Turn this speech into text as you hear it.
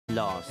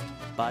lost.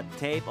 But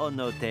tape or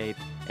no tape,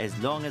 as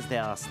long as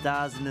there are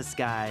stars in the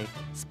sky,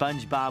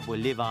 SpongeBob will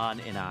live on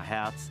in our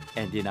hearts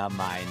and in our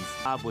minds.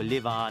 Bob will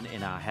live on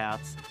in our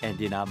hearts and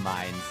in our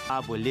minds.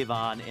 Bob will live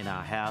on in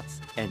our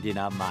hearts and in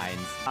our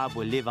minds. Bob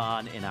will live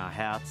on in our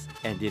hearts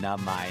and in our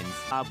minds.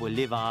 Bob will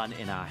live on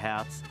in our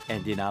hearts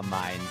and in our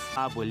minds.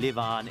 Bob will live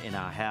on in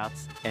our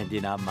hearts and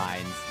in our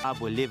minds. Bob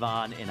will live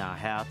on in our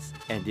hearts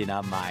and in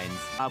our minds.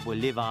 Bob will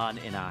live on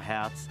in our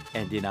hearts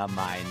and in our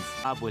minds.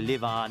 Bob will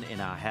live on in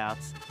our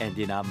hearts and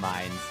in our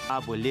minds.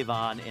 Bob will live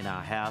on in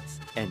our hearts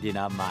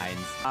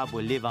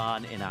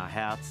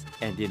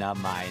and in our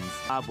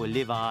minds. Bob will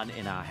live on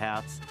in our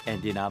hearts and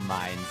in our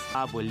minds.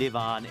 Bob will live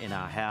on in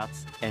our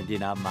hearts and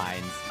in our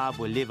minds. Bob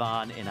will live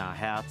on in our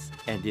hearts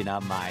and in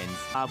our minds.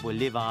 Bob will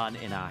live on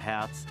in our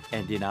hearts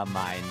and in our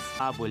minds.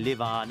 Bob will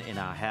live on in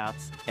our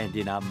hearts and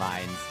in our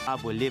minds.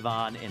 Bob will live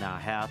on in our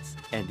hearts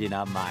and in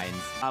our minds.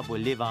 Bob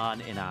will live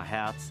on in our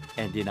hearts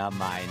and in our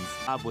minds.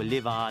 Bob will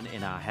live on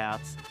in our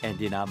hearts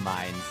and in our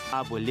minds.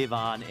 Bob will live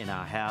on in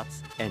our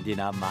hearts and in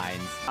our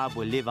minds. Bob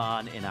will live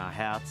on in our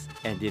hearts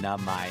and in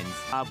our minds.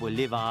 Bob will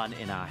live on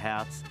in our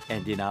hearts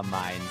and in our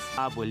minds.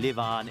 Bob will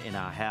live on in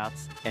our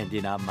hearts and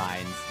in our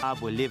minds.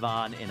 Bob will live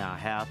on in our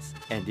hearts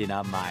and in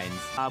our minds.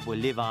 Bob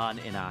will live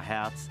on in our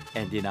hearts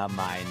and in our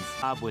minds.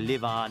 Bob will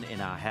live on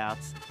in our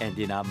hearts and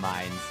in our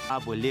minds.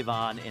 Bob will live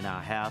on in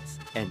our hearts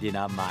and in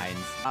our minds.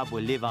 Bob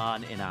will live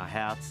on in our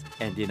hearts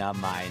and in our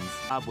minds.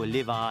 Bob will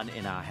live on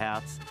in our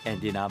hearts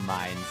and in our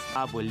minds.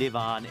 Bob will live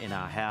on in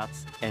our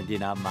hearts and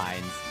in our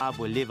minds. Bob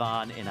will live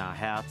on in our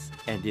hearts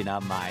and in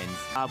our minds.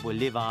 Bob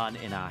will live on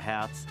in our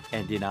hearts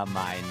and in our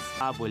minds.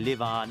 Bob will live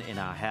on in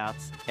our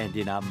hearts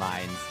and in our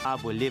minds.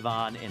 Bob will live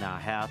on in our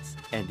hearts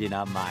and in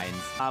our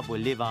minds. Bob will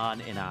live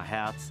on in our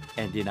hearts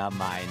and in our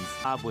minds.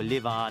 Bob will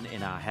live on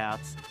in our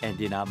hearts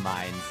and in our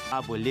minds.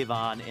 Bob will live on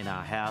in our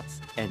hearts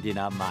and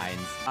in our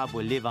minds. Bob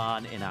will live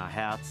on in our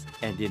hearts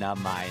and in our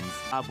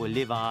minds. Bob will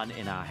live on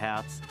in our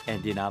hearts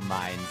and in our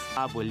minds.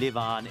 Bob will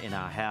live on in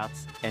our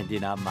hearts and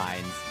in our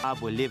minds. Bob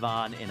will live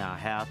on in our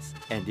hearts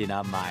and in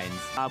our minds.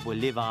 Bob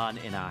will live on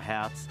in our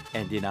hearts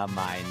and in our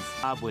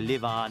minds. Bob will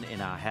live on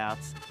in our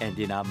hearts and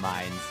in our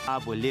minds.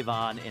 Bob will live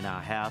on in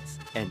our hearts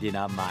and in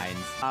our minds.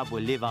 Bob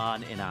will live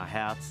on in our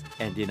hearts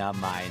and in our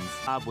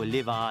minds. Bob will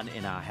live on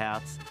in our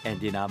hearts and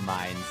in our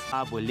minds.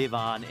 Bob will live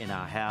on in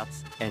our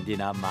hearts and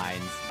in our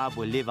minds. Bob will live on in our hearts and in our minds. Bob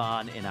will live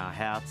on in our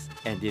hearts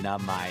and in our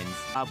minds.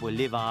 Bob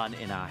will live on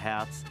in our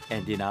hearts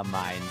and in our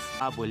minds. Bob will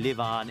live on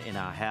in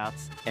our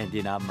hearts and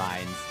in our minds.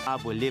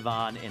 Bob will live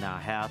on in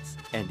our hearts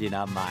and in our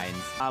minds.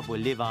 Bob will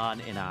live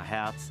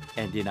on in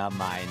our hearts and in our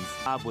minds.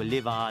 Bob will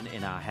live on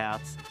in our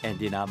hearts and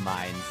in our minds. Bob will live on in our hearts and in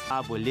our minds.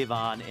 Bob will live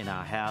on in our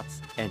hearts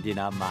and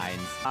in our minds.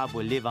 Bob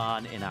will live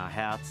on in our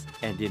hearts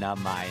and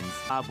in our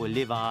minds.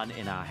 Bob will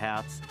live on in our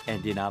hearts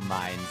and in our minds.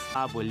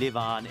 Bob will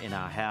live on in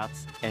our hearts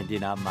and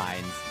in our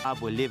minds.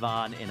 Bob will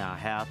live on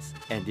in our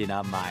hearts and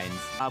in our minds.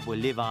 Bob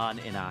will live on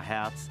in our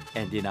hearts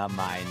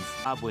and in our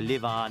minds.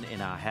 Bob will live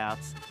on in our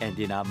hearts and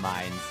in our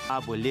minds. Bob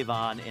will live on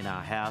in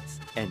our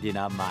hearts and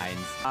in our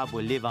minds. Bob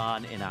will live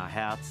on in our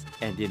hearts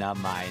and in our minds. Bob will live on in our hearts and in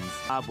our minds.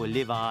 Bob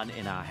will live on in our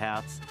hearts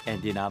and in our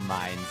minds. Bob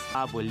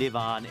will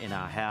live on in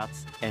our hearts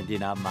and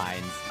in our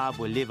minds. Bob will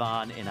live on in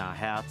our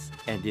hearts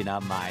and in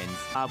our minds.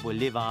 Bob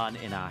will live on in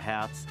our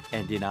hearts and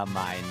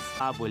in our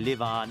minds.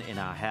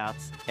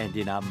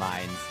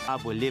 Bob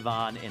will live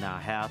on in our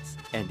hearts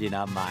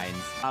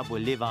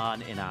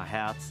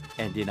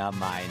and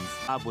in our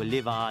minds. Bob will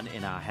live on in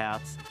our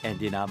hearts and in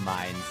our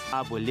minds.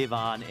 Bob will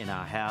live on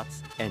in our hearts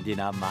and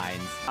in our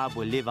minds.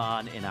 Bob will live on in our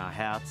hearts and in our minds. Bob will live on in our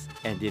hearts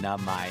and in our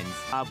minds.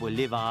 Bob will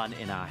live on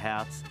in our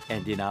hearts and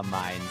in our minds.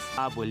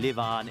 Bob will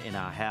live on in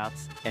our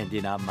hearts and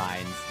in our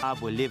minds. Bob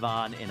will live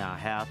on in our hearts and in our minds. Bob will live on in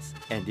our hearts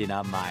and in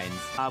our minds.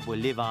 Bob will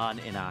live on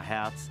in our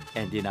hearts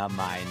and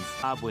in our minds. Bob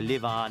will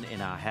live on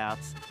in our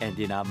hearts and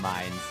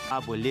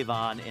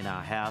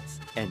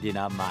in our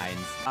minds.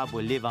 Bob will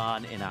live on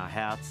in our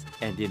hearts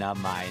and in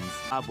our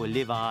minds.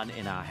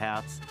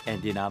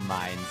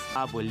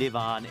 Bob will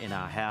live on in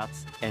our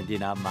hearts and in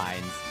our minds.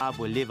 Bob will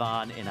live on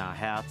in our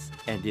hearts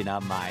and in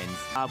our minds.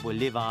 Bob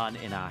will live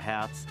on in our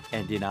hearts and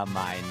in our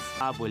minds.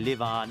 Bob will live on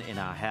in our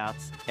hearts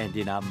and in our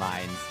minds.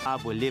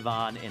 Bob will live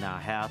on in our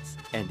hearts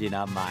and in our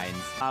minds.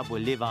 Bob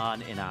will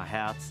live on in our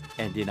hearts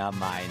and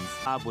in our minds.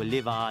 Bob will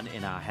live on in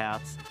our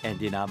hearts and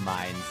in our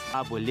minds.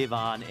 Bob will live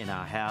on in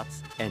our hearts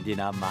and in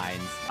our minds.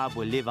 Bob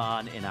will live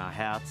on in our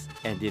hearts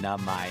and in our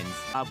minds.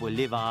 Bob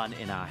will live on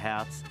in our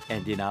hearts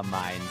and in our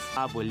minds.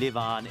 Bob will live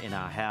on in our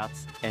hearts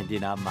and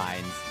in our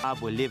minds.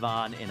 Bob will live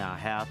on in our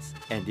hearts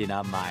and in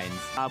our minds.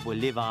 Bob will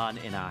live on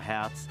in our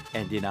hearts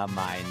and in our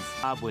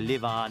minds. Bob will live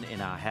on in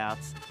our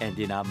hearts and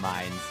in our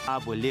minds.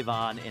 Bob will live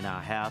on in our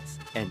hearts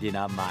and in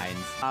our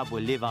minds. Bob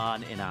will live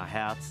on in our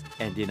hearts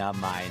and in our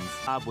minds.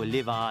 Bob will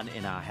live on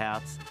in our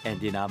hearts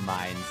and in our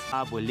minds.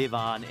 Bob will live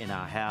on in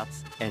our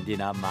hearts and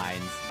in our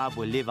minds.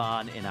 Bob will live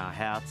on in our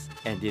hearts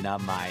and in our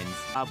minds.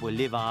 Bob will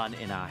live on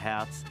in our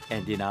hearts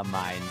and in our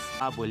minds.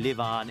 Bob will live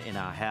on in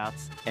our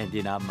hearts and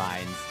in our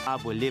minds.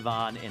 Bob will live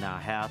on in our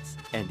hearts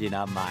and in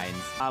our minds.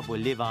 Bob will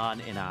live on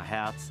in our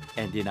hearts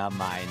and in our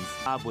minds.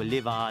 minds. Ab will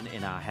live on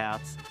in our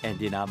hearts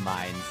and in our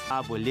minds.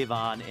 Ab will live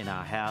on in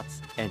our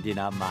hearts and in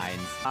our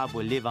minds. Ab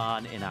will live on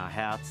in our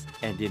hearts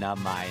and in our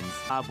minds.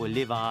 Ab will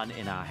live on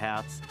in our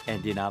hearts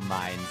and in our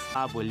minds.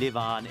 Ab will live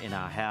on in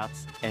our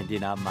hearts and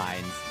in our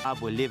minds.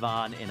 Ab will live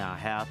on in our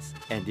hearts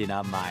and in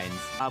our minds.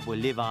 Ab will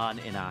live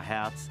on in our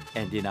hearts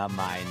and in our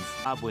minds.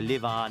 Ab will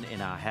live on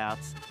in our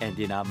hearts and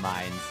in our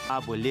minds.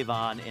 Ab will live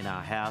on in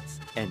our hearts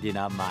and in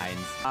our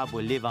minds. Ab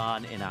will live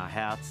on in our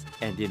hearts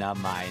and in our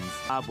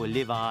minds. Ab will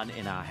live on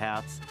in our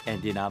hearts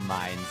and in our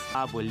minds.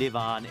 Ab will live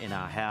on in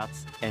our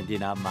hearts and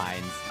in our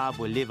minds.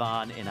 Ab will live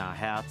on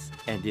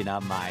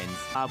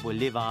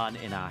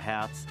in our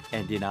hearts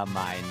and in our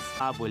minds.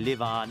 Ab will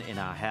live on in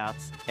our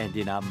hearts and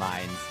in our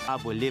minds. Ab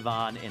will live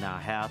on in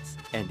our hearts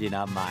and in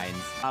our minds.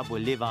 Ab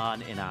will live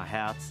on in our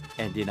hearts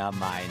and in our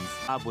minds.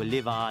 Ab will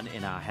live on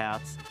in our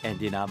hearts and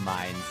in our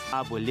minds.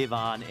 Ab will live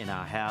on in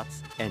our hearts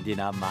and in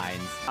our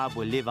minds. Ab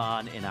will live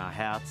on in our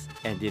hearts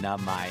and in our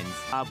minds.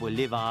 Ab will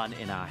live on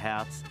in our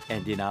hearts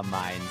and in our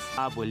minds.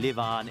 Ab will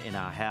live on in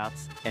our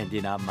hearts and in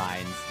our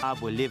minds.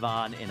 Ab will live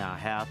on in our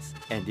hearts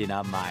and in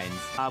our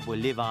minds. Ab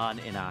will live on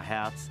in our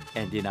hearts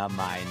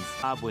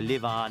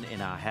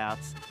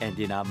and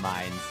in our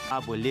minds.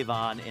 Ab will live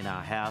on in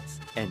our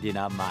hearts and in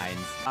our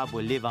minds. Ab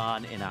will live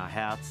on in our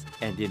hearts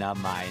and in our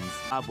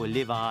minds. Ab will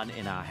live on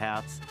in our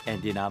hearts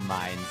and in our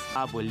minds.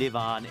 Ab will live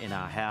on in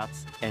our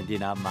hearts and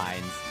in our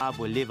minds.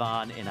 Ab will live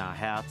on in our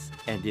hearts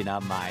and in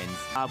our minds.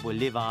 Ab will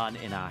live on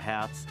in our hearts and in our minds. Ab will live on in our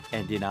hearts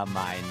and in our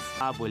minds.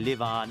 Ab will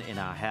live on in our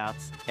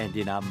hearts and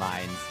in our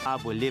minds. Ab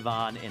will live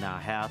on in our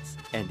hearts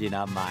and in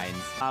our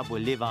minds. Ab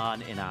will live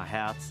on in our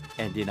hearts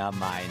and in our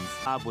minds.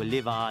 Ab will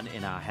live on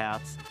in our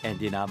hearts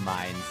and in our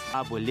minds.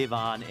 Ab will live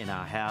on in our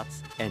hearts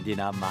and in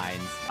our minds.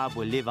 Ab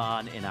will live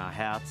on in our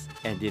hearts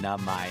and in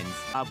our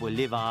minds. Ab will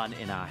live on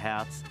in our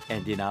hearts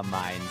and in our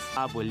minds.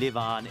 Ab will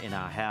live on in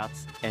our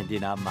hearts and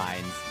in our minds.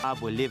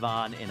 Ab will live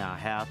on in our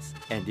hearts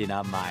and in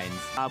our minds.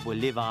 Ab will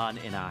live on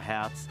in our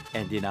hearts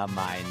and in our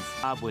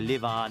minds. Ab will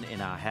live on in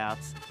our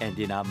hearts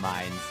and in our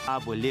minds.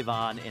 Ab will live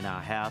on in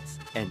our hearts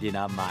and in our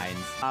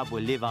minds. Ab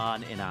will live on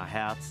in our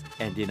hearts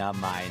and in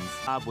our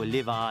minds. Ab will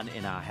live on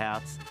in our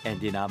hearts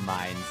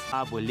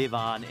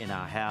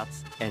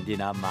and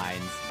in our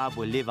minds. Ab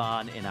will live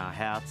on in our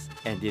hearts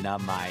and in our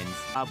minds.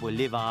 Ab will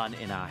live on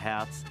in our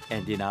hearts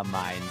and in our minds. Ab will live on in our hearts and in our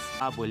minds.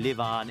 Ab will live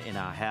on in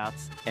our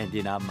hearts and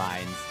in our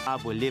minds. Ab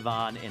will live on in our hearts and in our minds. Ab will live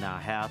on in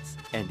our hearts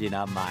and in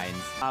our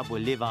minds. Ab will live on in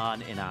our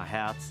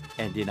hearts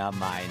and in our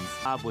minds.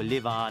 Ab will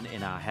live on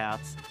in our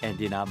hearts and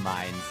in our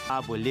minds.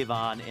 Ab will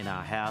live on in our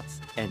hearts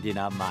and in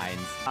our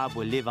minds. Ab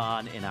will live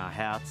on in our hearts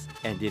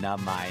and in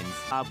our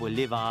minds. Ab will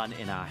live on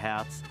in our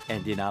hearts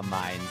and in our minds. Ab will live on in our hearts and in our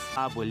minds.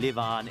 Ab will live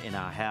on in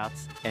our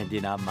hearts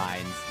and in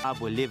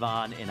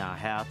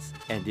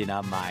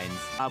our minds.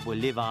 Ab will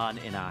live on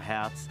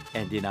in our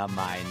hearts and in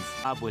our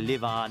minds. Ab will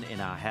live on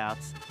in our hearts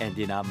and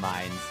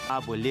in our minds. Ab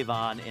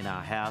will live on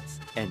in our hearts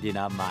and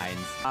in our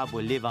minds. Ab will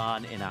live on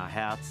in our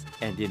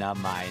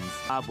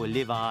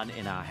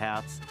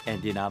hearts and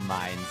in our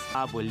minds.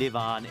 Ab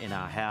will live on in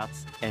our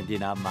hearts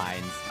and in our minds. Ab will live on in our hearts and in our minds. Ab will live on in our hearts and in our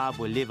minds.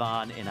 Ab will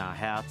live on in our hearts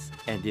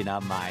and in our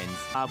minds.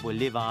 Ab will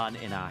live on in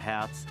our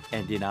hearts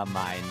and in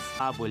our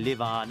minds.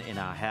 Ab will live on in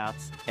our hearts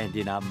and in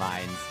our minds.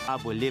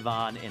 Ab will live on in our hearts and in our minds. Ab will live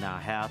on in our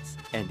hearts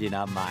and in our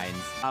minds.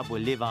 Ab will live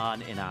on in our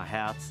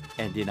hearts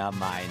and in our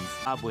minds.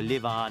 Ab will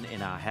live on in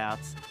our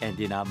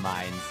hearts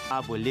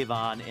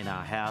and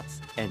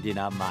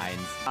in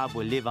our minds. Ab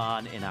will live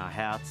on in our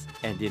hearts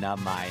and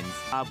in our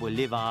minds.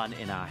 Ab will live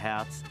on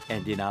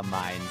in our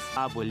hearts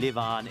and in our minds. Ab will live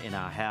on in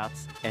our hearts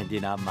and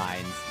in our minds.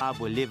 Ab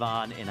will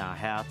live on in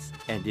our hearts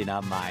and in our minds. Ab will live on in our hearts and in our minds. Ab will live on in our hearts and in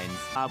our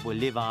minds. Ab will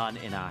live on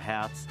in our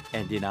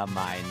hearts and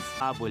in our minds. Ab will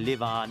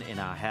live on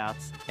in our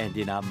hearts and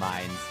in our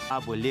minds. Ab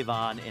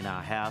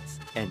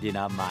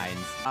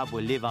will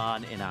live on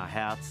in our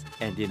hearts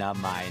and in our minds. Ab will live on in our hearts and in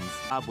our minds.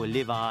 Ab will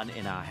live on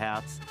in our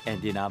hearts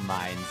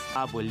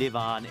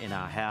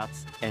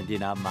and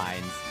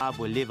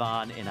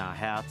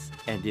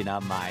in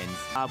our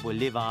minds.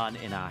 Ab will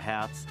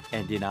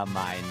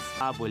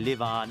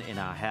live on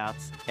in our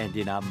hearts and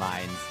in our minds. Ab will live on in our hearts and in our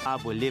minds.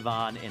 Ab will live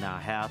on in our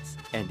hearts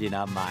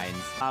and in our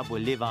minds. Ab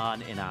will live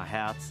on in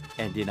our hearts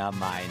and in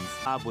our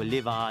minds. Ab will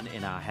live on in our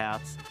hearts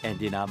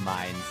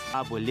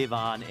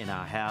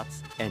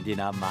and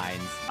in our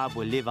minds.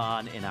 Ab will live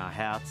on in our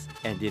hearts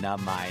and in our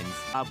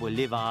minds.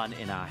 Ab will live on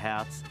in our hearts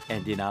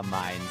and in our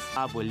minds.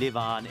 Ab will live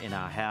on in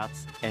our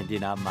hearts and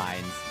in our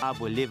minds.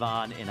 Ab will live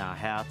on in our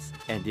hearts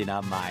and in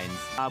our minds.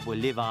 Ab will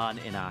live on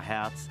in our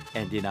hearts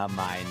and in our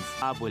minds.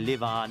 Ab will live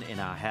on in our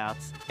hearts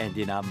and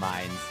in our minds. Ab will live on in our hearts and in our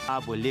minds.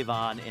 Ab will live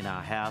on in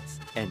our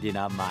hearts and in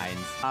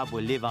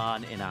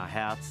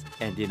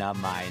our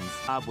minds.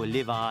 Ab will live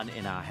on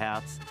in our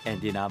hearts and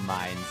in our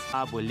minds.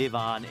 Ab will live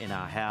on in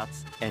our hearts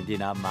and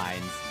in our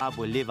minds. Ab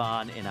will live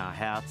on in our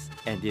hearts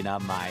and in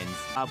our minds.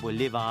 Ab will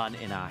live on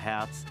in our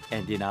hearts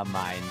and in our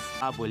minds.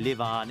 Ab will live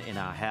on in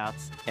our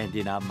hearts and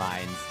in our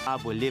minds. Ab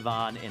will live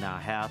on in our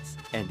hearts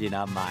and in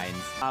our minds.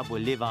 Ab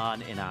will live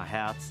on in our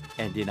hearts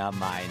and in our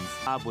minds.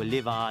 Ab will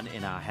live on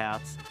in our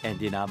hearts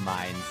and in our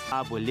minds.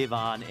 Ab will live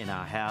on in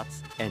our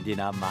hearts and in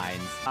our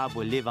minds. Ab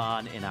will live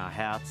on in our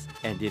hearts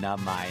and and in our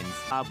minds.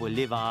 Bob will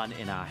live on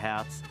in our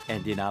hearts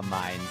and in our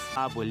minds.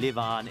 Bob will live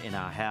on in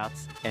our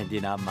hearts and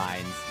in our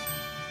minds.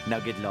 Now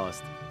get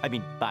lost. I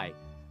mean, bye.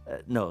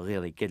 No,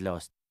 really, get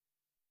lost.